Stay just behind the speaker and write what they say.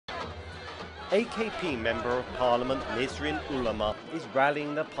AKP Member of Parliament Nesrin Ulama is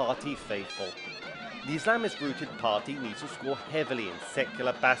rallying the party faithful. The Islamist-rooted party needs to score heavily in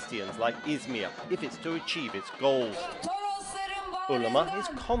secular bastions like Izmir if it's to achieve its goals. Ulama is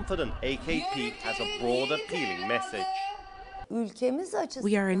confident AKP has a broad, appealing message.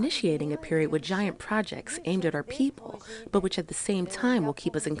 We are initiating a period with giant projects aimed at our people, but which at the same time will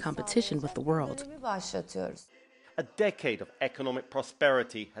keep us in competition with the world. A decade of economic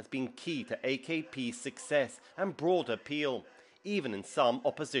prosperity has been key to AKP's success and broad appeal, even in some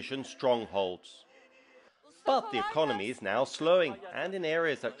opposition strongholds. But the economy is now slowing, and in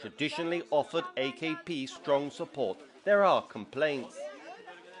areas that traditionally offered AKP strong support, there are complaints.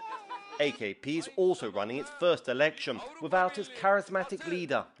 AKP is also running its first election without its charismatic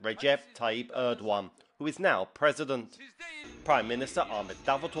leader, Recep Tayyip Erdogan, who is now president. Prime Minister Ahmet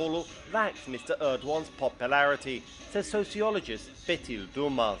Davutoğlu lacks Mr. Erdogan's popularity, says sociologist Betül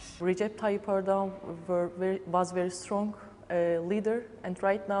Durmaz. Recep Tayyip Erdogan was very strong leader, and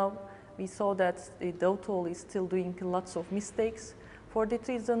right now we saw that Davutoğlu is still doing lots of mistakes. For that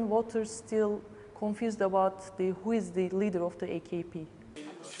reason, voters still confused about who is the leader of the AKP.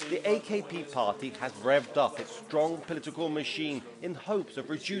 The AKP party has revved up its strong political machine in hopes of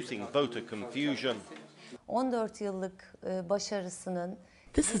reducing voter confusion.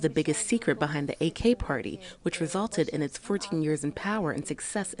 This is the biggest secret behind the AK party, which resulted in its 14 years in power and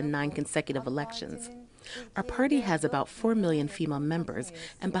success in 9 consecutive elections. Our party has about 4 million female members,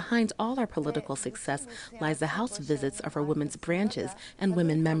 and behind all our political success lies the house visits of our women's branches and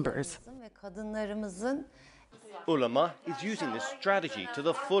women members. Ulama is using this strategy to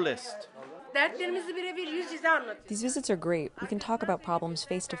the fullest. These visits are great. We can talk about problems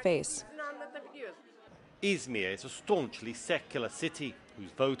face to face. Izmir is a staunchly secular city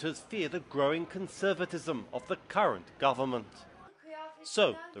whose voters fear the growing conservatism of the current government.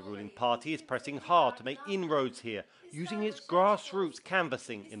 So, the ruling party is pressing hard to make inroads here, using its grassroots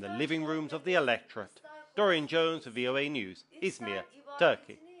canvassing in the living rooms of the electorate. Dorian Jones for VOA News, Izmir,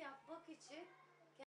 Turkey.